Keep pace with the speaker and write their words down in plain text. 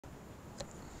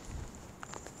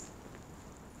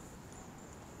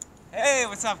Hey,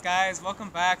 what's up guys? Welcome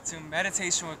back to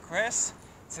Meditation with Chris.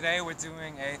 Today we're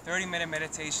doing a 30-minute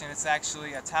meditation. It's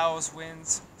actually a Taoist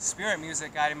Winds spirit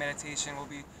music guided meditation. We'll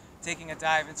be taking a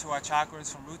dive into our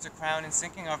chakras from root to crown and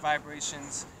syncing our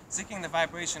vibrations, syncing the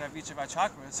vibration of each of our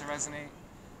chakras to resonate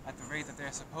at the rate that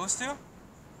they're supposed to.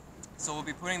 So we'll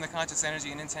be putting the conscious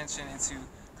energy and intention into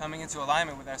coming into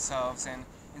alignment with ourselves and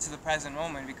into the present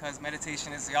moment, because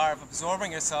meditation is the art of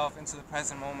absorbing yourself into the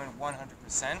present moment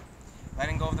 100%.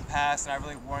 Letting go of the past, not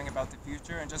really worrying about the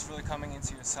future, and just really coming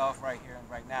into yourself right here and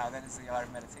right now. That is the art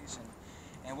of meditation.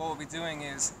 And what we'll be doing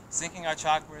is syncing our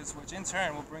chakras, which in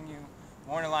turn will bring you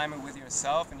more in alignment with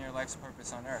yourself and your life's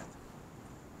purpose on earth.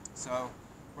 So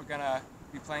we're going to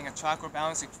be playing a chakra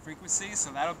balancing frequency,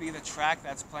 so that'll be the track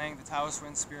that's playing. The Taoist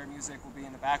Wind spirit music will be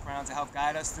in the background to help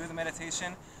guide us through the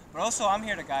meditation. But also I'm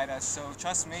here to guide us, so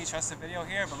trust me, trust the video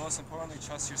here, but most importantly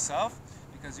trust yourself,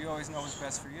 because you always know what's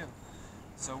best for you.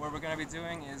 So what we're going to be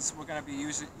doing is we're going to be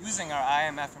using our I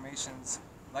am affirmations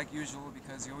like usual,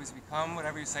 because you always become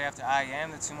whatever you say after I am,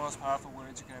 the two most powerful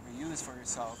words you can ever use for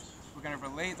yourself. We're going to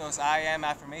relate those I am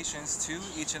affirmations to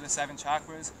each of the 7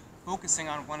 chakras, focusing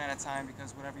on one at a time,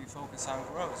 because whatever you focus on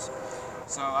grows.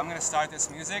 So I'm going to start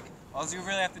this music. All you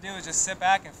really have to do is just sit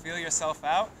back and feel yourself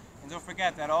out. And don't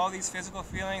forget that all these physical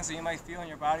feelings that you might feel in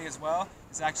your body as well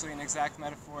is actually an exact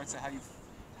metaphor to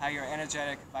how your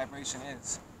energetic vibration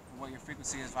is, what your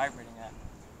frequency is vibrating at.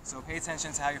 So pay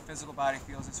attention to how your physical body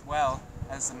feels as well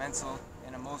as the mental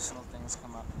and emotional things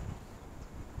come up.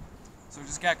 So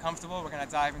just get comfortable. We're going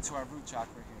to dive into our root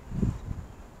chakra here.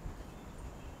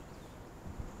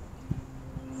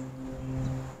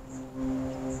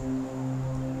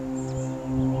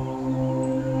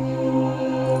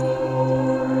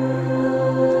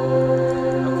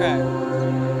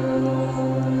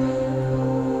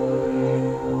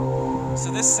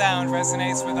 This sound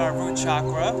resonates with our root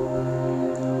chakra.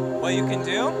 What you can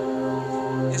do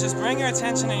is just bring your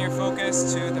attention and your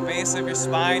focus to the base of your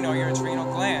spine or your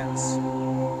adrenal glands,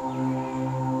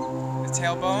 the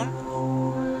tailbone,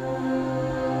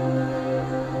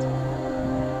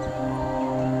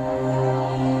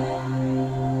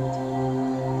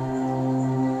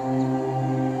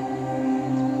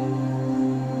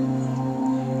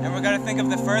 and we're going to think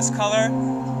of the first color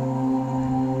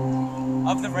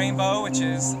of the rainbow, which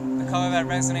is the color that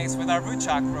resonates with our root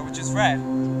chakra, which is red.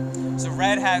 So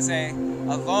red has a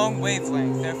long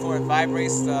wavelength, therefore it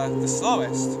vibrates the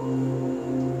slowest.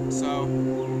 So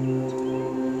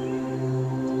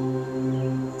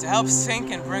to help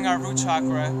sync and bring our root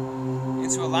chakra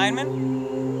into alignment,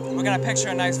 we're going to picture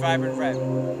a nice vibrant red.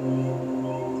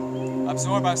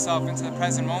 Absorb ourselves into the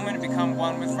present moment and become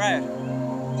one with red.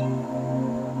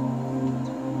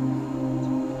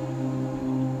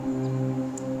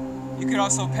 You could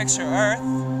also picture Earth.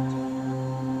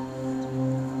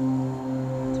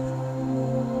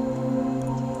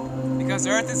 Because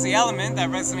Earth is the element that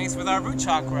resonates with our root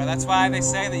chakra. That's why they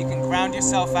say that you can ground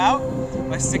yourself out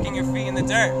by sticking your feet in the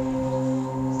dirt.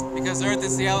 Because Earth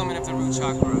is the element of the root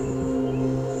chakra.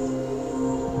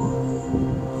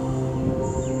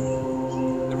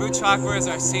 The root chakra is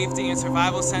our safety and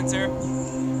survival center,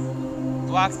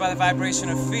 blocked by the vibration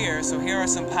of fear. So here are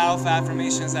some powerful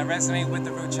affirmations that resonate with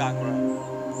the root chakra.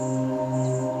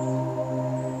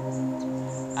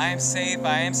 I am safe,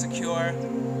 I am secure,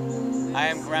 I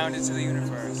am grounded to the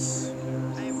universe. I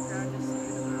am grounded to the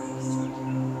universe.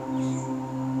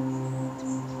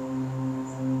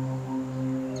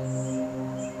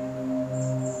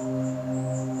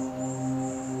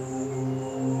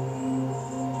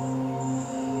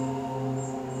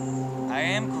 I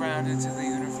am grounded to the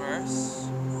universe.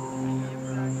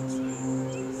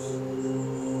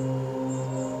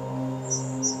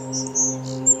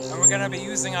 And we're going to be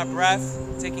using our breath,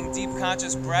 taking deep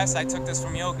conscious breaths. I took this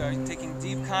from yoga, taking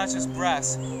deep conscious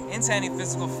breaths into any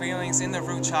physical feelings in the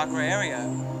root chakra area.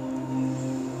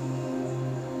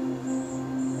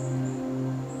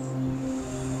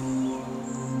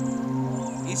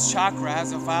 Each chakra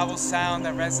has a vowel sound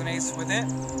that resonates with it,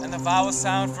 and the vowel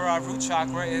sound for our root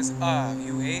chakra is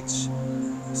UH.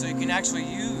 So you can actually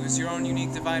use your own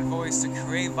unique divine voice to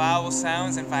create vowel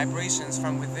sounds and vibrations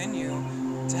from within you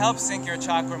to help sync your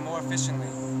chakra more efficiently.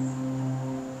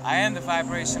 I am the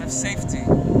vibration of safety. I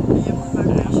am the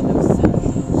vibration of safety.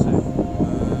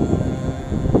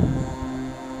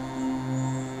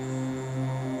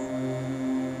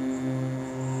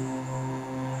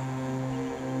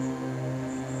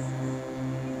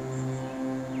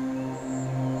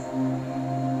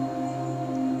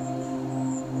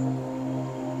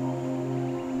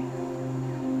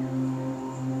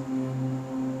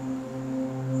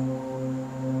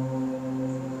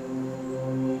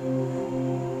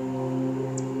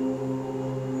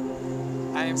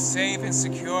 am safe and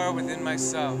secure within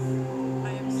myself. I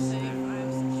am safe, I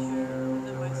am secure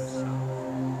within myself.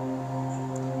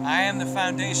 I am the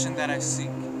foundation that I seek.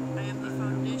 I am the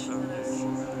foundation that I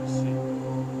seek.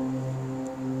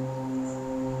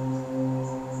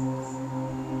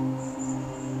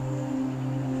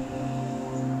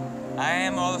 I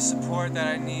am all the support that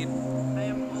I need. I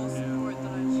am all support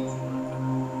that I need.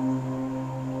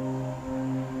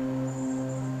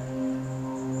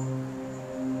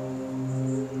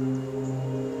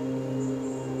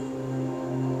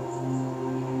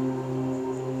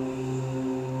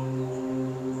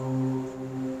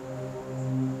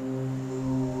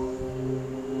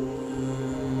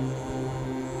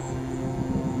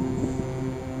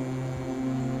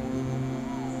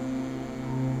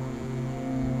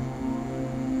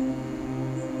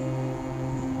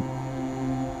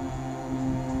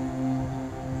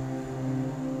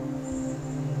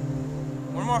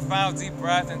 One more final deep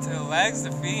breath into the legs,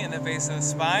 the feet, and the base of the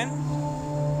spine.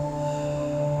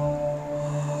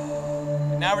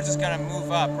 And now we're just going to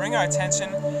move up. Bring our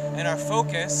attention and our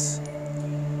focus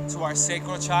to our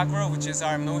sacral chakra, which is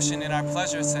our emotion and our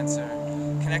pleasure center.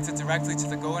 Connected directly to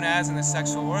the gonads and the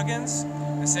sexual organs.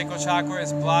 The sacral chakra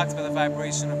is blocked by the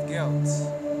vibration of guilt.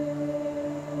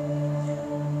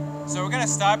 So we're going to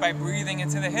start by breathing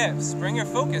into the hips. Bring your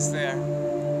focus there.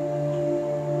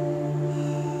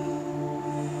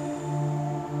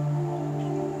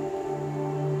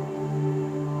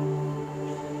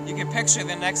 You can picture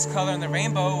the next color in the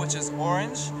rainbow, which is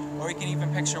orange, or you can even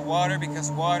picture water, because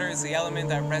water is the element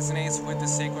that resonates with the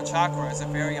sacral chakra. It's a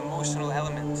very emotional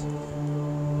element.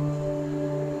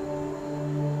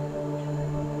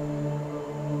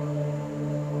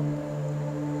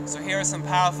 So here are some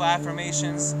powerful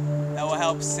affirmations that will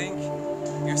help sync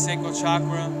your sacral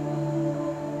chakra.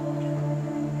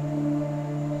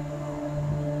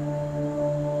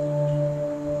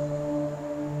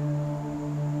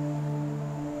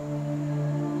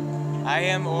 I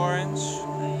am orange.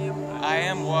 I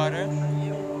am water.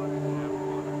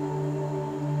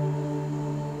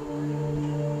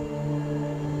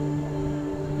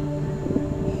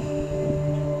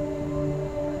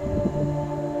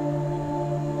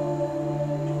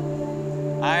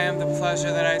 I am the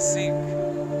pleasure that I seek.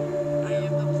 I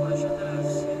am the pleasure that I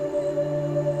seek.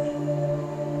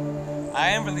 I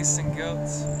am releasing guilt. I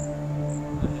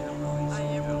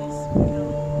am releasing guilt.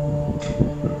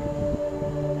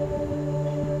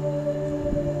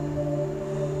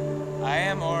 I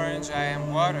am orange, I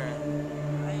am water.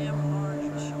 I am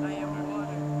orange. I am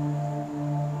water.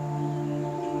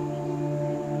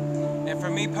 And for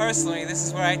me personally, this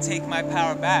is where I take my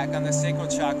power back on the sacral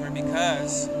chakra,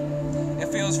 because it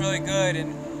feels really good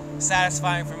and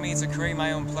satisfying for me to create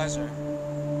my own pleasure.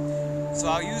 So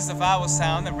I'll use the vowel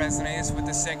sound that resonates with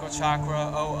the sacral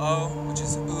chakra, O-O, which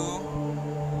is oo.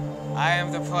 I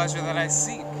am the pleasure that I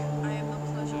seek. I am the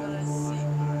pleasure that I seek.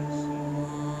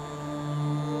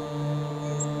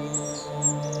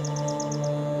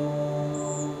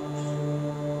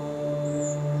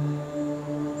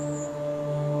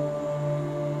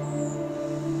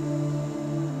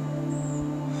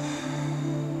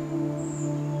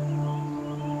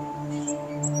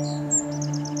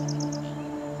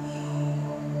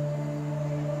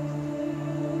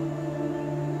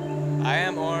 I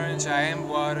am orange, I am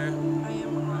water. I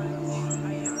am orange. I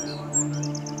am water.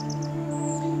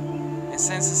 And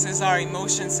since this is our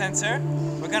emotion center,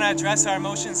 we're going to address our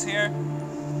emotions here.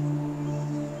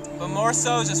 But more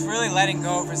so, just really letting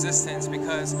go of resistance,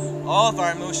 because all of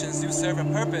our emotions do serve a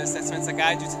purpose that's meant to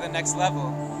guide you to the next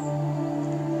level.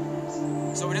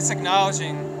 So we're just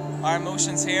acknowledging our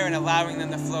emotions here and allowing them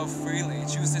to flow freely.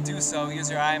 Choose to do so. Use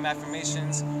your I am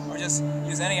affirmations, or just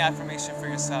use any affirmation for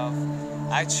yourself.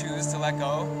 I choose to let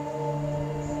go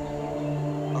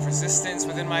of resistance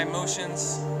within my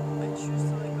emotions. I choose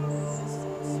to let go of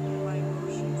resistance in my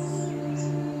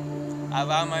emotions. I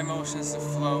allow my emotions to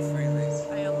flow freely.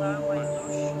 I allow my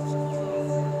emotions to flow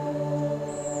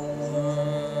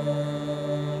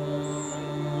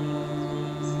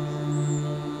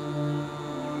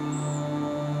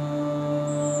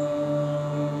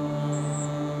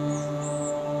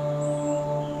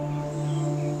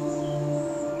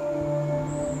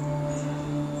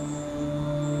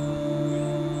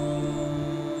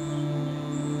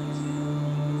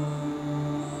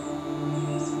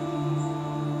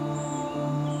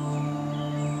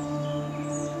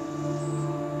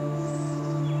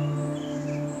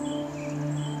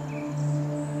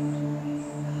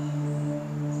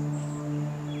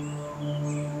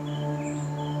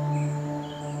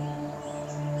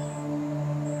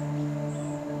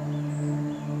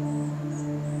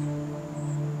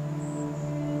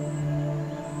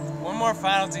more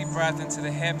final deep breath into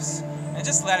the hips and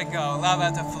just let it go. Allow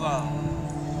that to flow.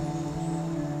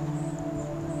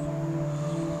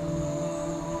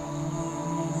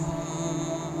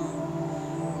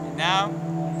 And now,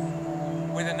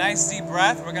 with a nice deep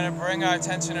breath, we're going to bring our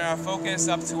attention and our focus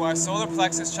up to our solar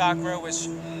plexus chakra, which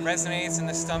resonates in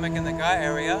the stomach and the gut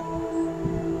area.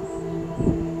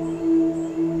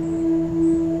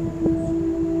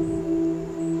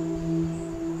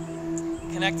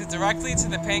 Connected directly to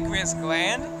the pancreas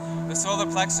gland, the solar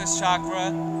plexus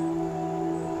chakra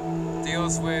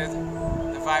deals with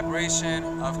the vibration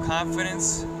of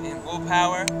confidence and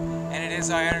willpower, and it is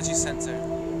our energy center.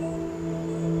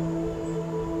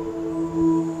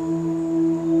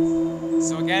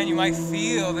 So again, you might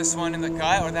feel this one in the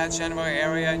gut or that general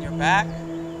area in your back.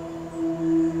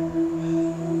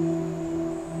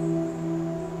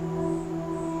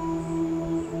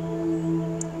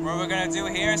 What we're going to do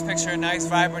here is picture a nice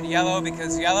vibrant yellow,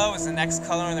 because yellow is the next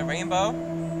color in the rainbow.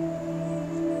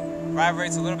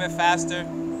 Vibrates a little bit faster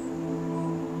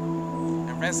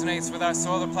and resonates with our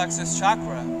solar plexus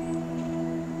chakra.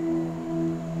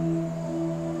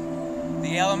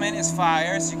 The element is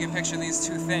fire, so you can picture these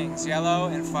two things, yellow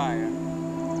and fire.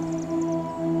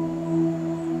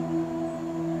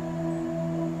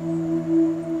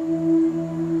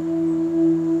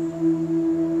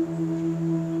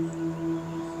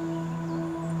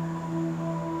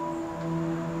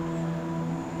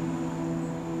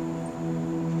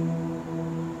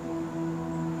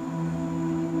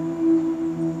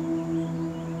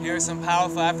 Here are some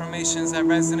powerful affirmations that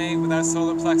resonate with our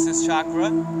solar plexus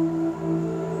chakra.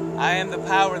 I am the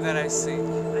power that I seek. I am the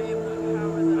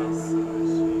power that I seek.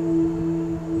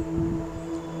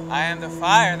 I am the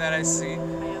fire that I seek. I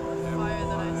am the fire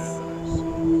that I seek.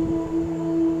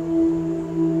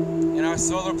 And our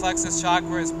solar plexus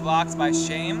chakra is blocked by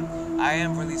shame. I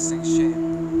am releasing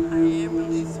shame. I am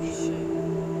releasing shame.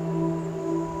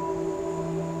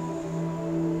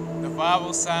 The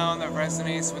vowel sound that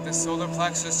resonates with the solar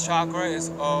plexus chakra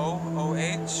is O,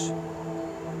 O-H.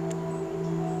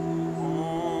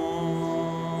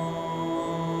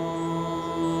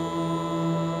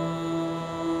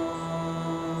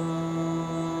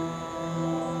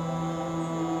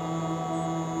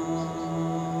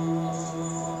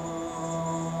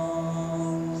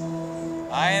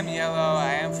 I am yellow,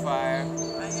 I am fire.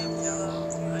 I am yellow,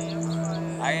 I am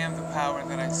fire. I am the power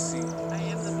that I seek. I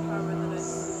am the power that I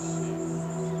seek.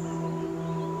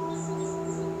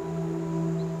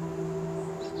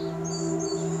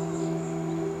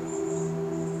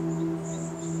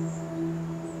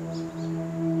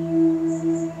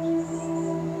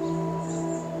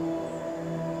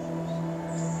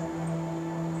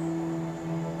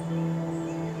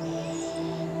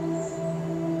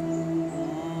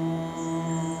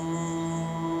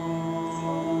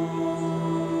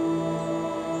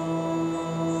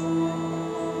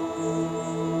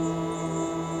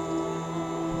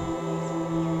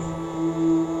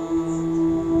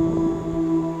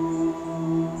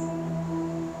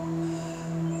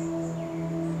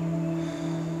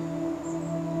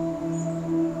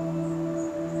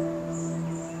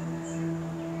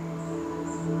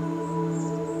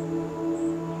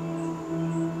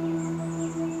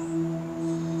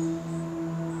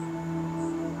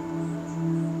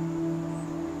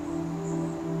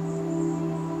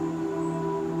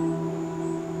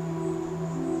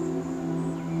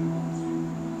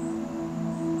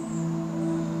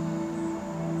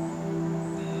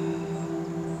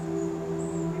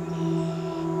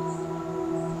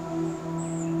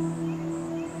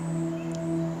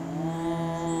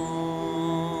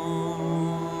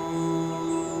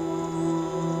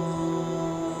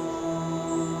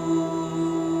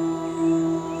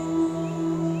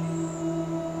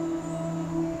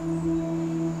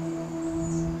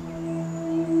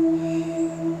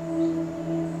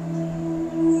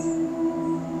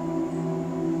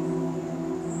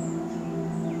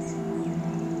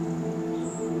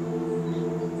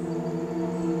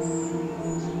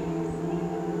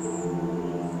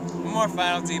 One more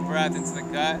final deep breath into the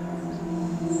gut.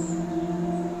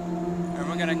 And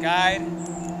we're going to guide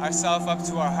ourselves up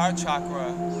to our heart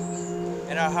chakra,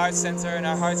 in our heart center, in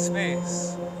our heart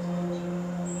space.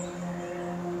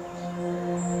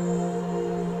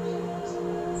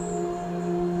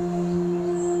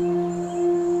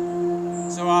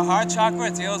 So our heart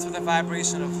chakra deals with the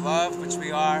vibration of love, which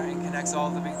we are, and connects all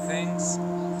living things.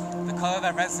 The color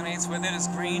that resonates with it is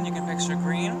green. You can picture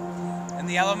green. And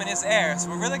the element is air. So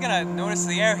we're really going to notice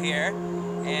the air here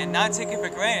and not take it for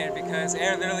granted, because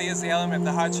air literally is the element of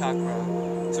the heart chakra.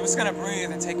 So we're just going to breathe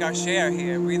and take our share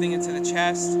here, breathing into the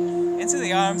chest, into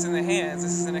the arms and the hands.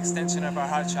 This is an extension of our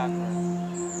heart chakra.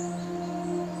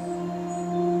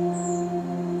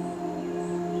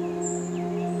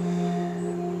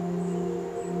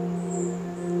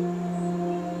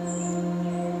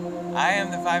 I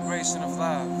am the vibration of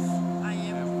love. I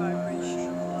am the vibration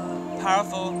of love.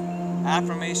 Powerful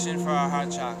affirmation for our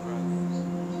heart chakra.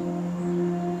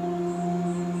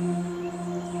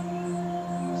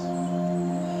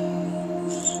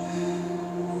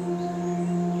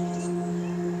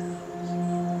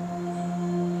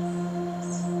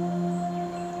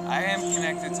 I am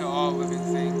connected to all living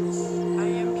things. I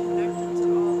am connected to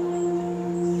all living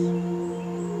things.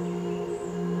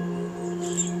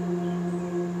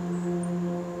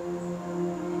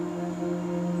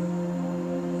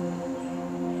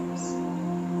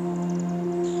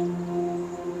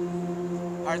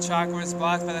 Heart chakra is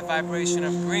blocked by the vibration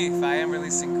of grief. I am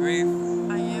releasing grief.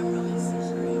 I am releasing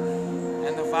grief.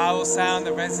 And the vowel sound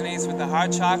that resonates with the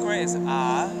heart chakra is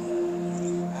ah.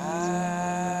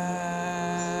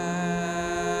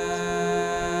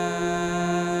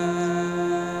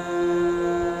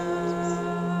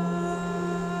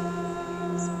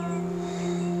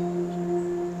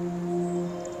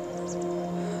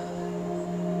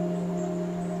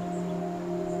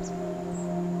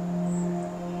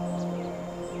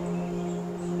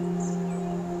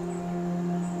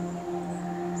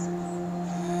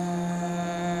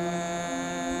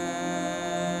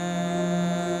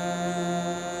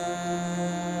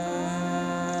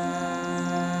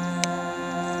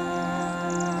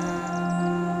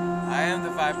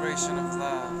 Vibration of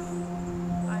love.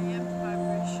 I am the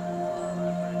vibration of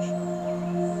love.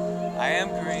 I am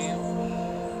green.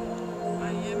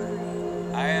 I am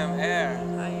green. I am air.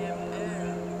 I am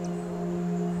air.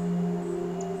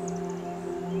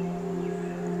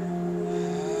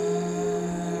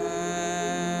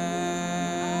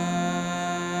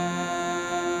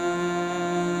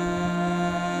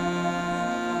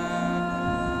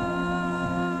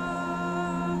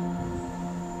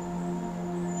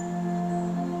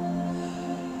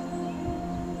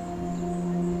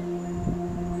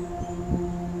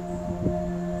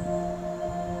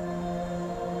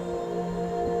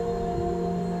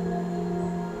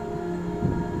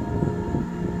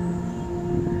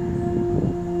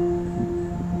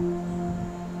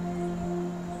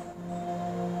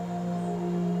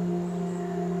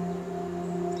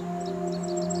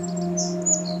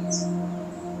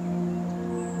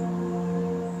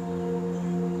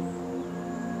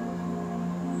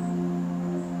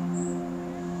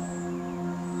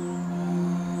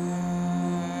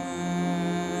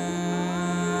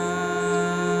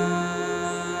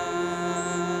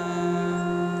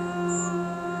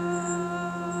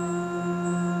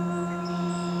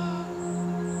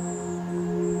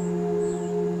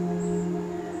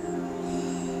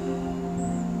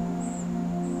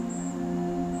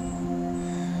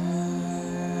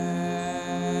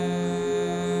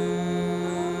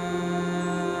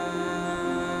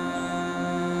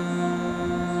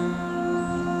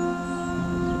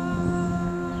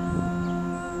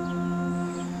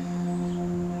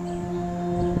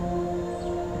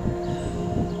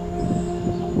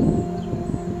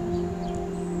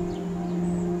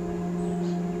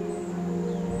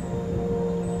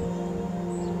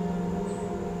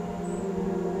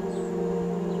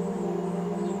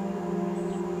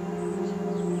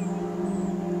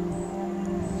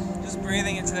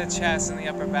 Breathing into the chest and the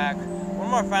upper back. One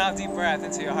more final deep breath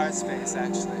into your heart space,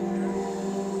 actually.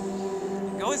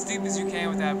 Go as deep as you can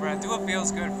with that breath. Do what feels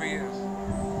good for you.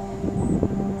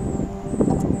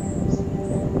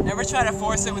 Never try to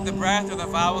force it with the breath or the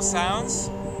vowel sounds.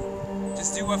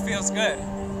 Just do what feels good.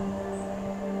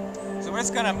 So we're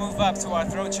just going to move up to our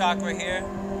throat chakra here.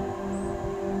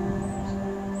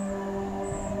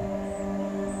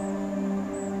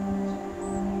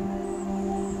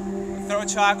 Throat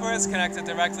chakra is connected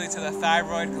directly to the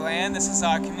thyroid gland. This is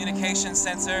our communication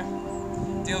center.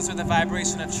 Deals with the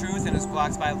vibration of truth and is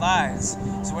blocked by lies.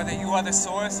 So whether you are the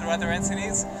source or other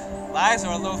entities, lies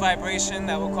are a low vibration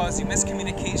that will cause you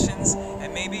miscommunications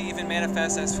and maybe even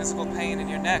manifest as physical pain in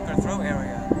your neck or throat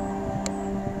area.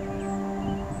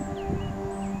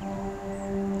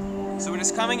 So we're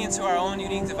just coming into our own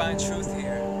unique divine truth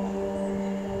here.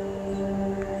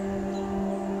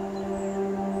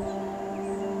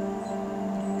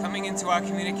 Coming into our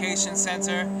communication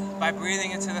center by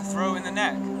breathing into the throat and the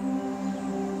neck.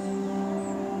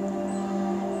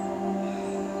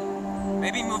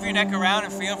 Maybe move your neck around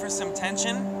and feel for some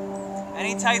tension.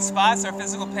 Any tight spots or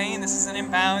physical pain, this is an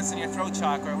imbalance in your throat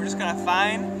chakra. We're just going to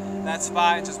find that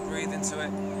spot and just breathe into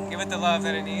it. Give it the love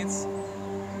that it needs.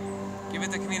 Give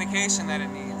it the communication that it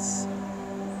needs.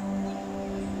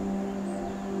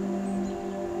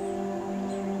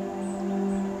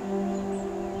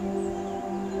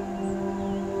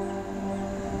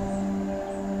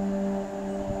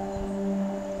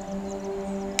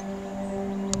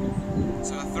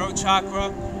 throat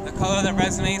chakra. The color that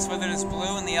resonates with it is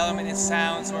blue, and the element is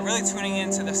sound. So we're really tuning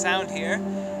into the sound here,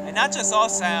 and not just all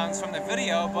sounds from the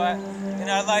video, but in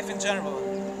our life in general.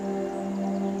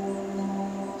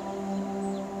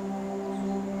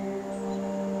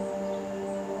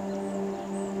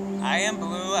 I am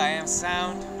blue, I am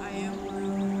sound. I am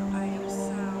blue, I am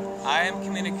sound. I am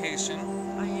communication.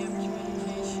 I am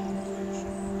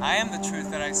communication. I am the truth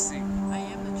that I seek. I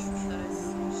am the truth that I seek.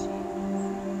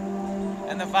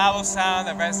 And the vowel sound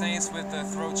that resonates with the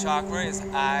throat chakra is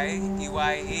I,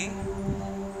 E-Y-E.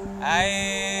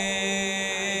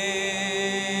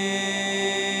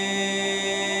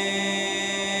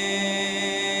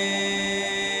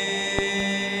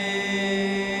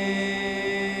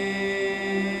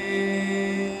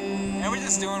 And we're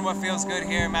just doing what feels good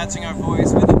here, matching our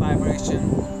voice with the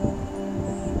vibration.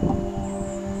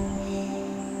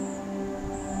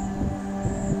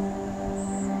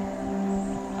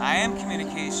 I am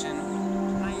communication.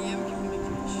 I am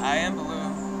communication. I am blue.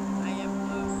 I am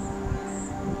blue.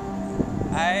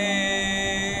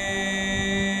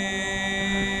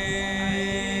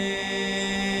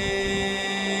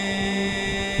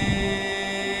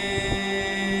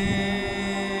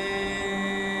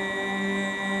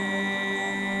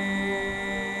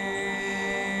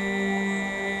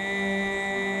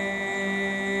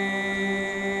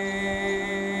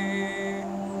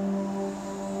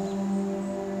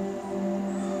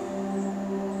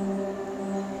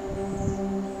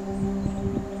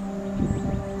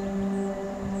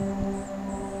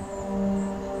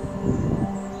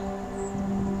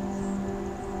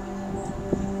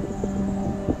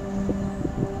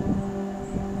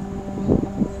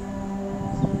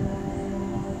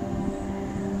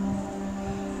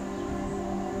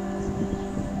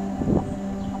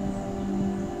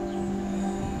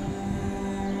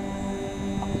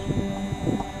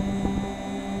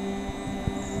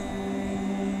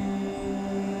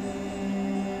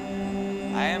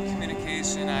 I am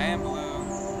communication, I am blue.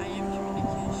 I am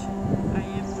communication. I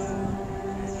am blue.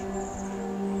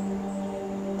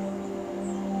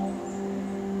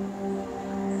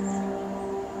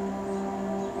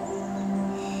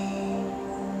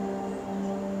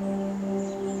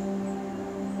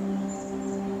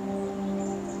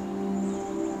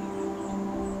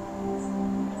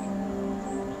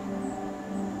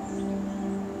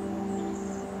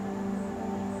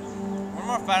 One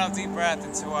more final deep breath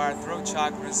into our throat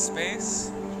chakra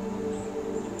space,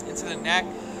 into the neck.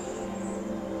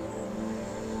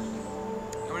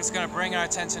 And we're just going to bring our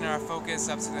attention and our focus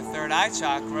up to the third eye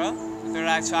chakra. The third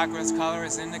eye chakra's color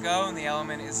is indigo, and the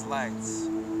element is light.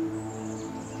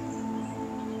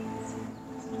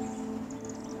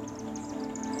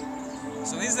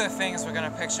 So these are the things we're going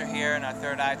to picture here in our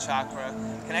third eye chakra,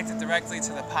 connected directly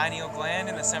to the pineal gland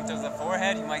in the center of the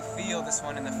forehead. You might feel this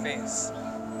one in the face.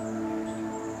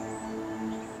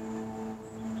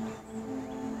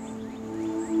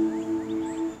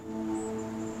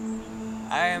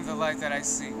 I am the light that I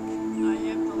seek. I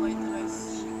am the light that I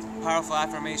seek. Powerful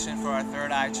affirmation for our third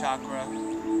eye chakra.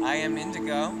 I am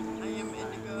indigo. I am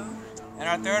indigo. And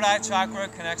our third eye chakra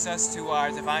connects us to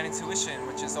our divine intuition,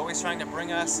 which is always trying to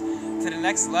bring us to the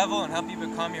next level and help you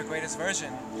become your greatest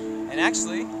version. And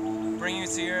actually, bring you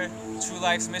to your true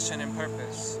life's mission and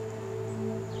purpose.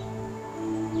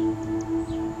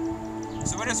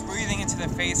 So we're just breathing into the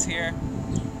face here.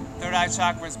 Third eye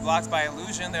chakra is blocked by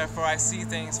illusion, therefore I see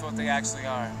things for what they actually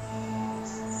are.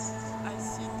 I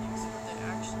see things what they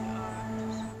actually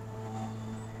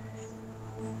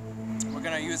are. We're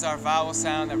going to use our vowel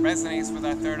sound that resonates with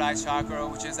our third eye chakra,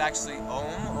 which is actually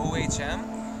Om,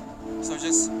 O-H-M. So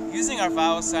just using our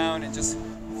vowel sound and just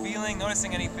feeling,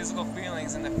 noticing any physical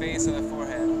feelings in the face or the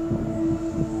forehead.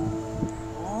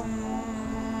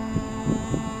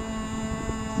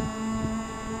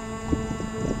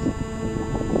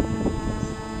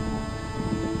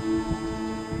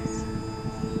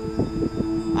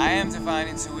 I am divine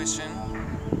intuition.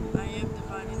 I am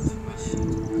divine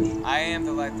intuition. I am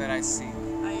the light that I seek.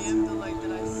 I am the light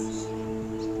that I seek.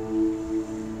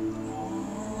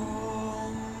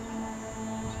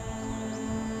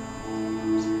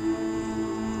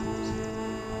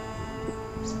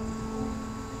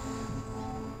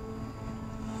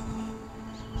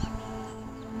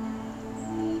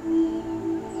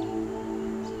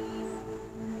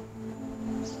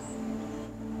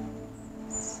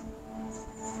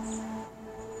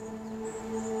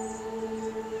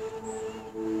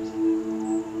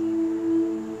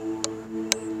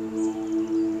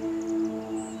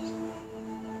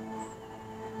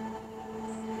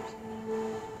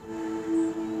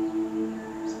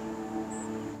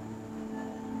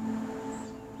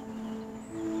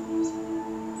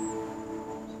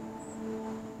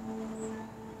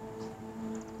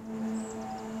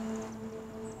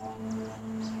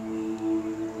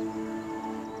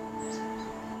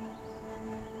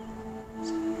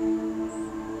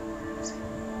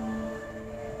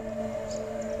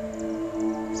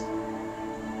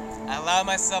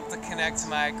 allow myself to connect to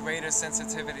my greater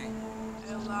sensitivity,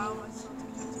 I allow myself to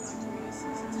connect to my greatest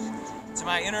sensitivity, to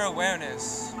my inner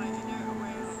awareness. my inner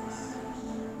awareness.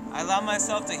 I allow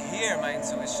myself to hear my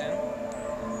intuition,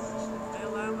 I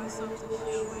allow myself to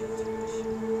hear my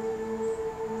intuition.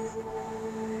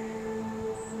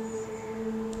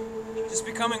 just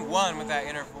becoming one with that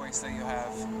inner voice that you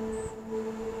have.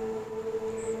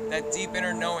 That deep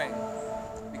inner knowing,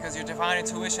 because your divine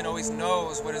intuition always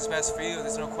knows what is best for you.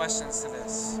 There's no questions to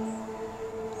this.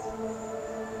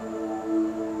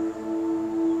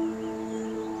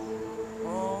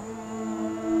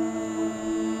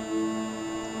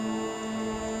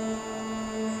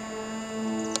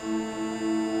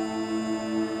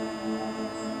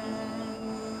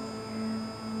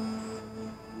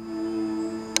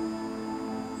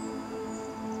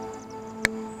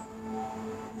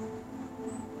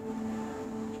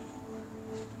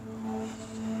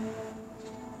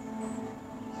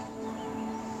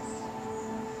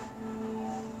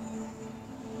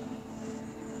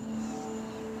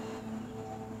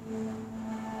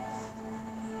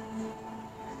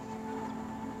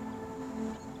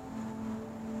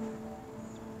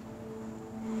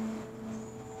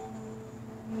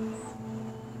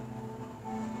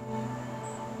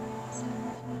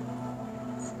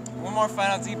 One more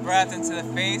final deep breath into the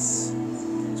face.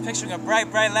 Just picturing a bright,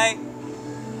 bright light.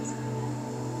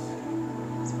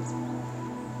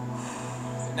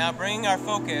 Now bringing our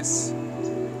focus,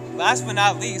 last but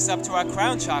not least, up to our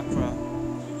crown chakra.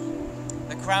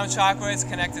 The crown chakra is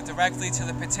connected directly to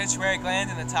the pituitary gland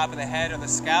in the top of the head or the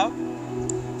scalp.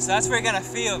 So that's where you're going to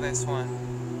feel this one.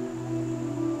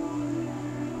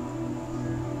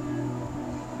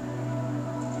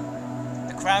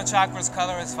 The crown chakra's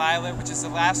color is violet, which is the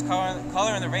last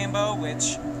color in the rainbow,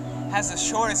 which has the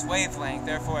shortest wavelength,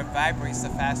 therefore it vibrates the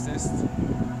fastest.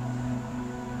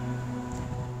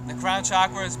 The crown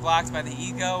chakra is blocked by the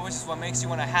ego, which is what makes you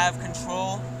want to have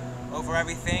control over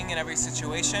everything and every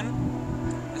situation.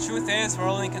 The truth is, we're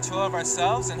only in control of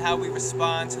ourselves and how we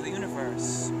respond to the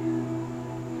universe.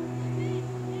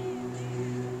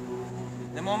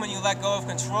 The moment you let go of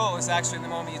control is actually the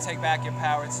moment you take back your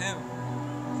power too.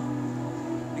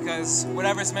 Because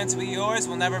whatever's meant to be yours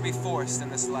will never be forced in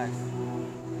this life.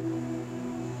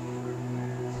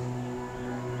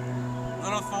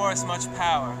 Little force, much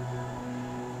power.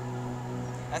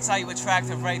 That's how you attract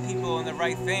the right people and the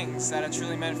right things that are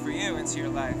truly meant for you into your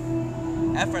life,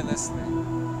 effortlessly.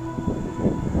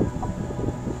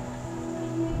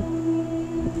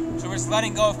 So we're just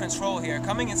letting go of control here,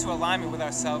 coming into alignment with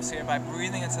ourselves here by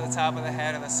breathing into the top of the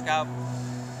head or the scalp.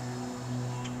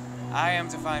 I am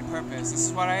divine purpose. This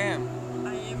is what I am.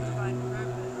 I am divine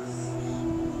purpose.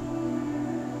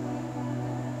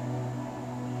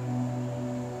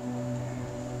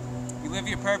 You live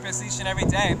your purpose each and every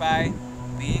day by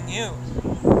being you.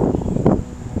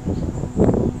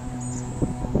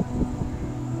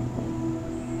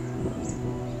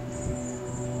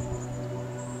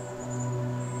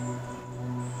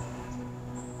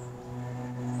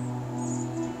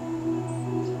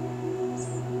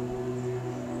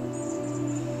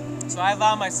 So I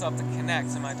allow myself to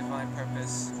connect to my divine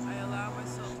purpose. I allow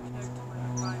myself to connect to my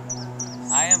divine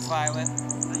purpose. I am violet.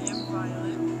 I am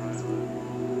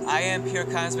violet. I am pure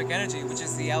cosmic energy, which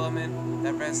is the element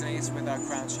that resonates with our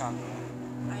crown chakra.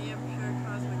 I am pure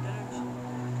cosmic energy.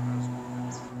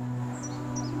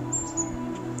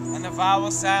 And the vowel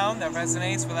sound that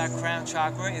resonates with our crown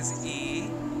chakra is E.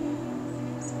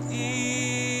 E.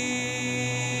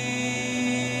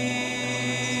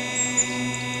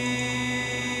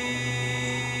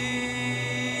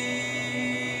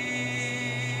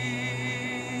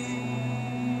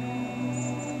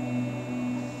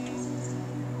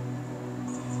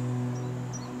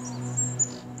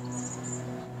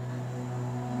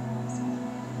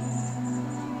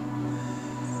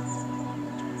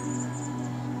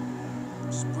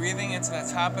 Just breathing into the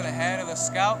top of the head or the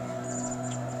scalp.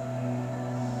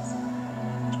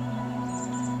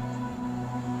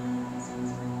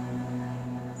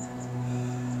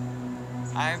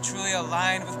 I am truly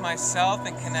aligned with myself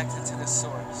and connected to the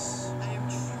source. I am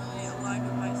truly aligned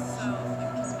with myself and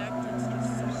connected to the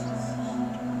source.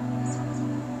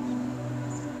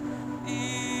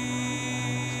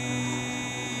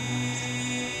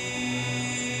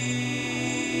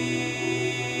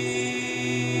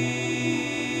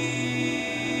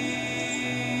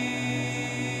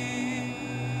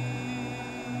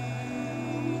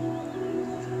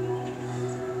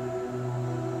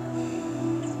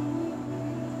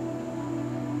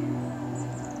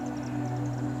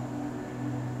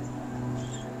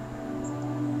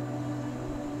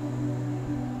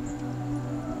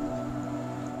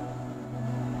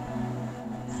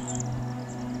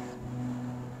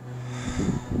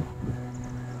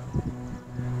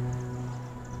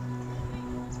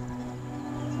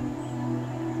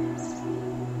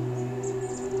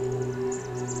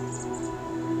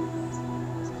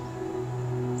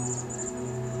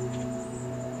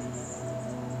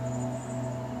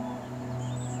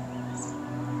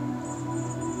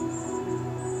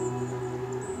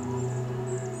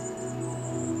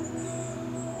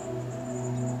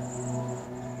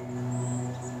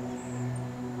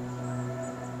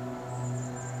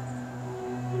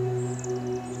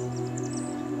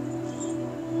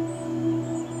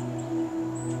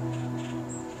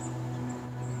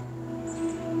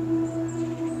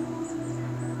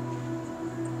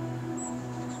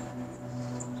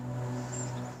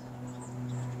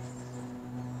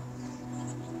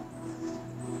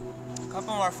 A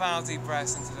couple more final deep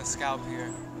breaths into the scalp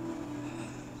here.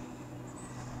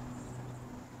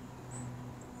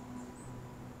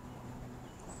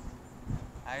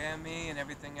 I am me and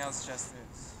everything else just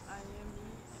is. I am me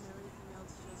and everything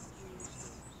else just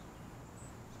is.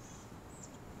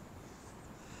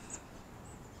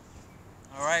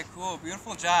 Alright, cool.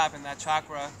 Beautiful job in that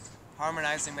chakra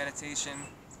harmonizing meditation.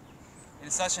 It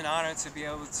is such an honor to be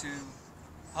able to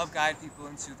help guide people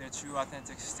into their true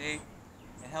authentic state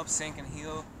and help sync and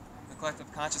heal the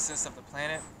collective consciousness of the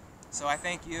planet. So I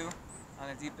thank you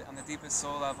on the deepest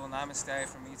soul level. Namaste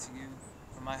from me to you,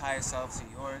 from my highest self to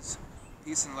yours.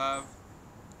 Peace and love.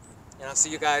 And I'll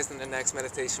see you guys in the next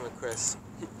meditation with Chris.